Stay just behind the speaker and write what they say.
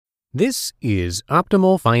This is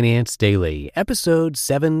Optimal Finance Daily, episode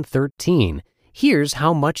 713. Here's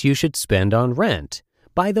how much you should spend on rent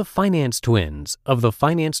by the Finance Twins of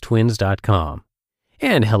thefinancetwins.com.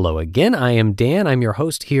 And hello again, I am Dan. I'm your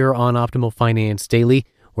host here on Optimal Finance Daily,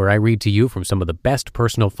 where I read to you from some of the best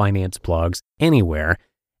personal finance blogs anywhere.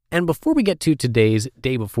 And before we get to today's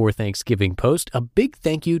Day Before Thanksgiving post, a big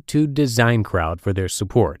thank you to Design Crowd for their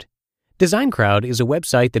support. Design Crowd is a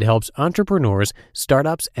website that helps entrepreneurs,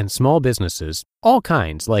 startups, and small businesses, all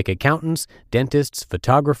kinds like accountants, dentists,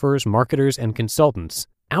 photographers, marketers, and consultants,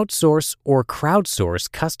 outsource or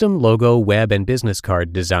crowdsource custom logo, web, and business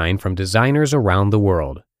card design from designers around the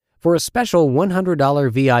world. For a special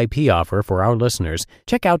 $100 VIP offer for our listeners,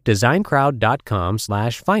 check out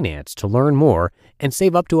designcrowd.com/finance to learn more and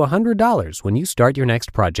save up to $100 when you start your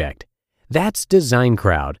next project. That's Design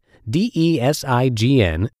Crowd.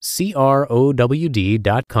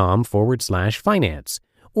 DESIGNCROWD.com/finance,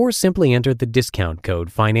 or simply enter the discount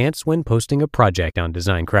code FINANCE when posting a project on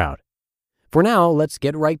Design Crowd. For now, let's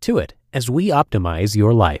get right to it as we optimize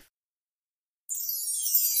your life.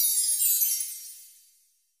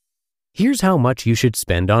 Here's how much you should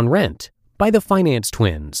spend on rent by the Finance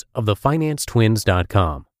Twins of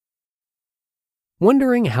thefinancetwins.com.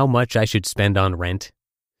 Wondering how much I should spend on rent?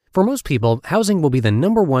 For most people, housing will be the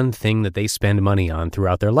number one thing that they spend money on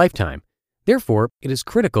throughout their lifetime. Therefore, it is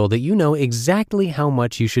critical that you know exactly how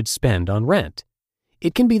much you should spend on rent.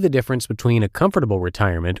 It can be the difference between a comfortable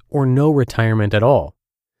retirement or no retirement at all.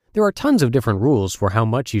 There are tons of different rules for how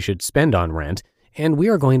much you should spend on rent, and we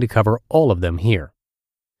are going to cover all of them here.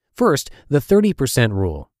 First, the 30%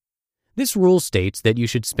 rule. This rule states that you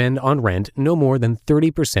should spend on rent no more than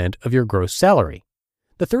 30% of your gross salary.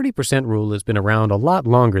 The 30% rule has been around a lot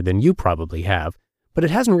longer than you probably have, but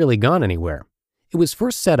it hasn't really gone anywhere. It was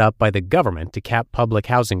first set up by the government to cap public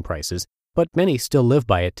housing prices, but many still live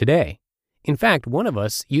by it today. In fact, one of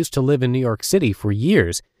us used to live in New York City for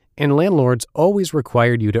years, and landlords always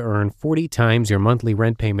required you to earn 40 times your monthly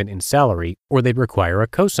rent payment in salary, or they'd require a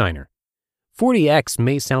cosigner. 40x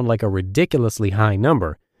may sound like a ridiculously high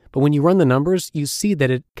number, but when you run the numbers, you see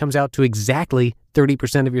that it comes out to exactly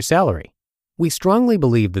 30% of your salary. We strongly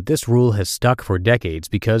believe that this rule has stuck for decades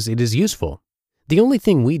because it is useful. The only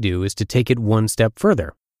thing we do is to take it one step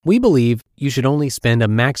further. We believe you should only spend a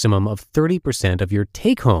maximum of 30% of your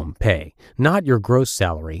take-home pay, not your gross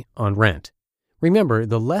salary, on rent. Remember,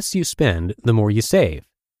 the less you spend, the more you save.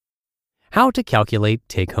 How to calculate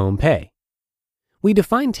take-home pay? We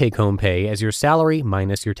define take-home pay as your salary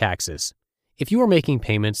minus your taxes. If you are making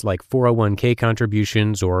payments like 401k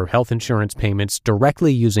contributions or health insurance payments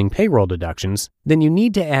directly using payroll deductions, then you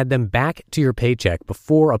need to add them back to your paycheck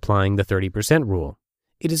before applying the 30% rule.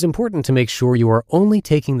 It is important to make sure you are only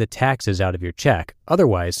taking the taxes out of your check,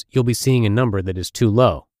 otherwise you'll be seeing a number that is too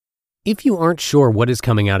low. If you aren't sure what is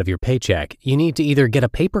coming out of your paycheck, you need to either get a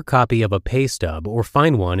paper copy of a pay stub or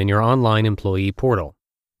find one in your online employee portal.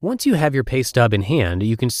 Once you have your pay stub in hand,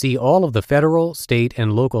 you can see all of the federal, state,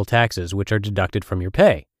 and local taxes which are deducted from your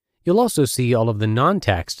pay. You'll also see all of the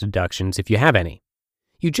non-tax deductions if you have any.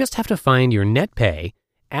 You just have to find your net pay,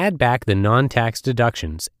 add back the non-tax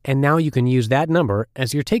deductions, and now you can use that number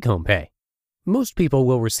as your take-home pay. Most people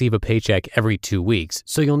will receive a paycheck every 2 weeks,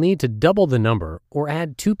 so you'll need to double the number or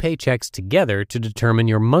add 2 paychecks together to determine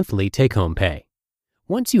your monthly take-home pay.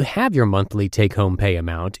 Once you have your monthly take-home pay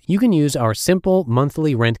amount, you can use our simple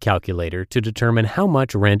monthly rent calculator to determine how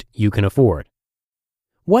much rent you can afford.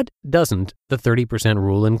 What doesn't the 30%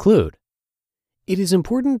 rule include? It is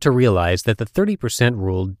important to realize that the 30%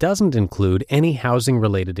 rule doesn't include any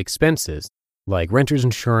housing-related expenses, like renter's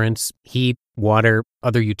insurance, heat, water,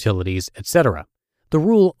 other utilities, etc. The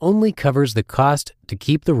rule only covers the cost to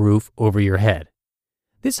keep the roof over your head.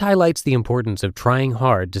 This highlights the importance of trying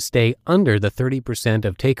hard to stay under the 30%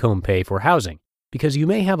 of take-home pay for housing, because you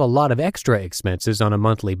may have a lot of extra expenses on a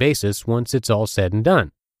monthly basis once it's all said and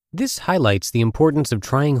done. This highlights the importance of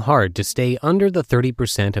trying hard to stay under the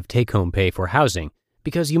 30% of take-home pay for housing,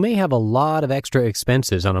 because you may have a lot of extra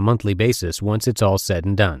expenses on a monthly basis once it's all said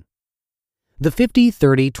and done. The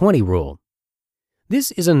 50-30-20 rule.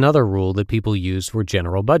 This is another rule that people use for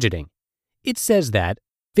general budgeting. It says that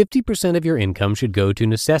 50% of your income should go to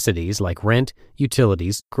necessities like rent,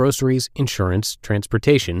 utilities, groceries, insurance,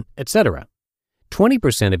 transportation, etc.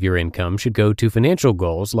 20% of your income should go to financial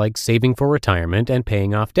goals like saving for retirement and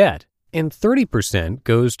paying off debt. And 30%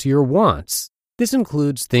 goes to your wants. This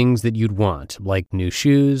includes things that you'd want, like new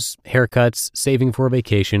shoes, haircuts, saving for a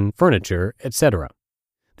vacation, furniture, etc.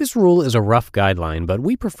 This rule is a rough guideline, but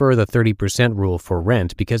we prefer the 30% rule for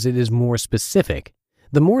rent because it is more specific.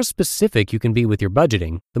 The more specific you can be with your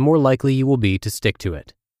budgeting, the more likely you will be to stick to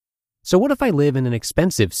it. So what if I live in an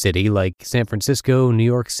expensive city like San Francisco, New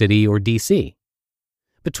York City, or DC?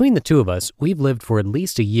 Between the two of us, we've lived for at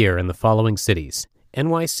least a year in the following cities: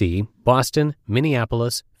 NYC, Boston,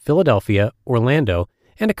 Minneapolis, Philadelphia, Orlando,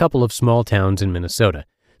 and a couple of small towns in Minnesota.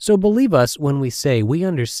 So believe us when we say we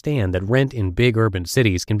understand that rent in big urban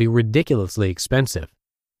cities can be ridiculously expensive.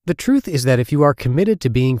 The truth is that if you are committed to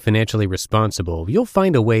being financially responsible, you'll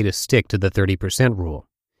find a way to stick to the 30% rule.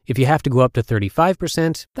 If you have to go up to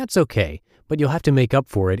 35%, that's okay, but you'll have to make up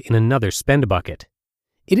for it in another spend bucket.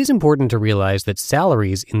 It is important to realize that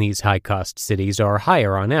salaries in these high-cost cities are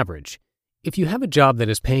higher on average. If you have a job that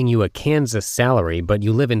is paying you a Kansas salary but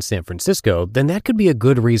you live in San Francisco, then that could be a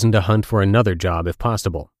good reason to hunt for another job if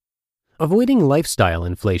possible. Avoiding lifestyle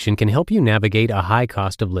inflation can help you navigate a high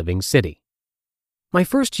cost of living city. My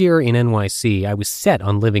first year in NYC, I was set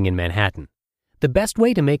on living in Manhattan. The best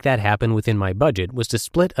way to make that happen within my budget was to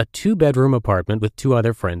split a 2-bedroom apartment with 2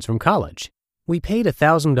 other friends from college. We paid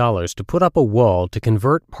 $1,000 to put up a wall to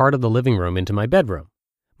convert part of the living room into my bedroom.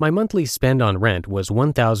 My monthly spend on rent was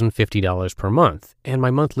 $1,050 per month, and my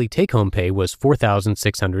monthly take-home pay was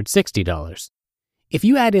 $4,660. If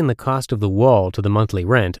you add in the cost of the wall to the monthly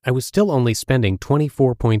rent, I was still only spending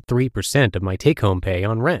 24.3% of my take-home pay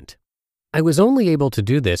on rent. I was only able to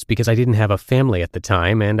do this because I didn't have a family at the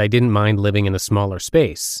time, and I didn't mind living in a smaller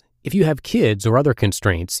space. If you have kids or other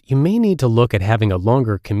constraints, you may need to look at having a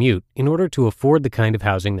longer commute in order to afford the kind of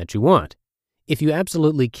housing that you want. If you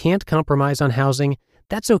absolutely can't compromise on housing,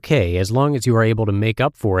 that's okay as long as you are able to make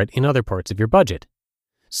up for it in other parts of your budget.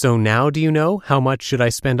 So now do you know how much should I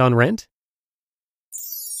spend on rent?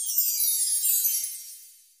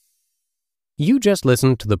 You just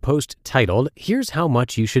listened to the post titled, "Here's How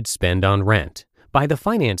Much You Should Spend on Rent" by the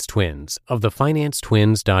Finance Twins of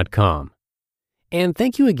thefinancetwins.com. And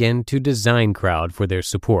thank you again to Design Crowd for their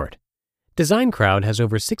support. Design Crowd has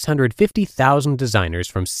over 650,000 designers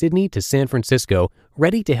from Sydney to San Francisco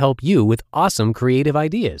ready to help you with awesome creative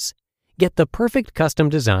ideas. Get the perfect custom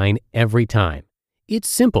design every time. It's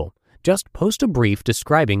simple. Just post a brief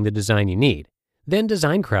describing the design you need. Then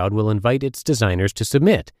Design Crowd will invite its designers to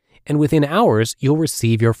submit, and within hours, you'll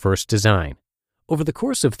receive your first design. Over the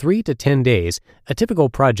course of 3 to 10 days, a typical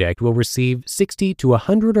project will receive 60 to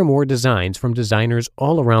 100 or more designs from designers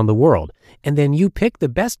all around the world, and then you pick the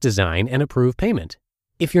best design and approve payment.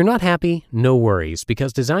 If you're not happy, no worries,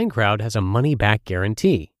 because Design Crowd has a money-back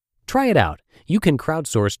guarantee. Try it out. You can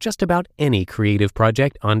crowdsource just about any creative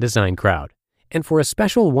project on Design Crowd. And for a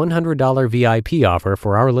special $100 VIP offer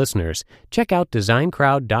for our listeners, check out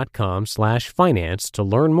designcrowd.com/finance to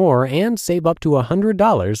learn more and save up to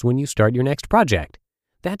 $100 when you start your next project.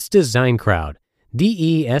 That's Design Crowd,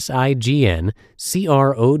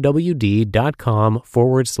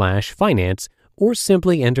 DESIGNCROWD.com/finance, or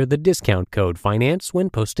simply enter the discount code FINANCE when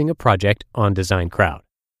posting a project on Design Crowd.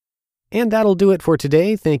 And that'll do it for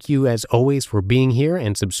today. Thank you as always for being here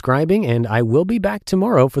and subscribing, and I will be back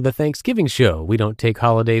tomorrow for the Thanksgiving show. We don't take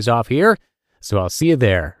holidays off here, so I'll see you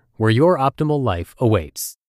there, where your optimal life awaits.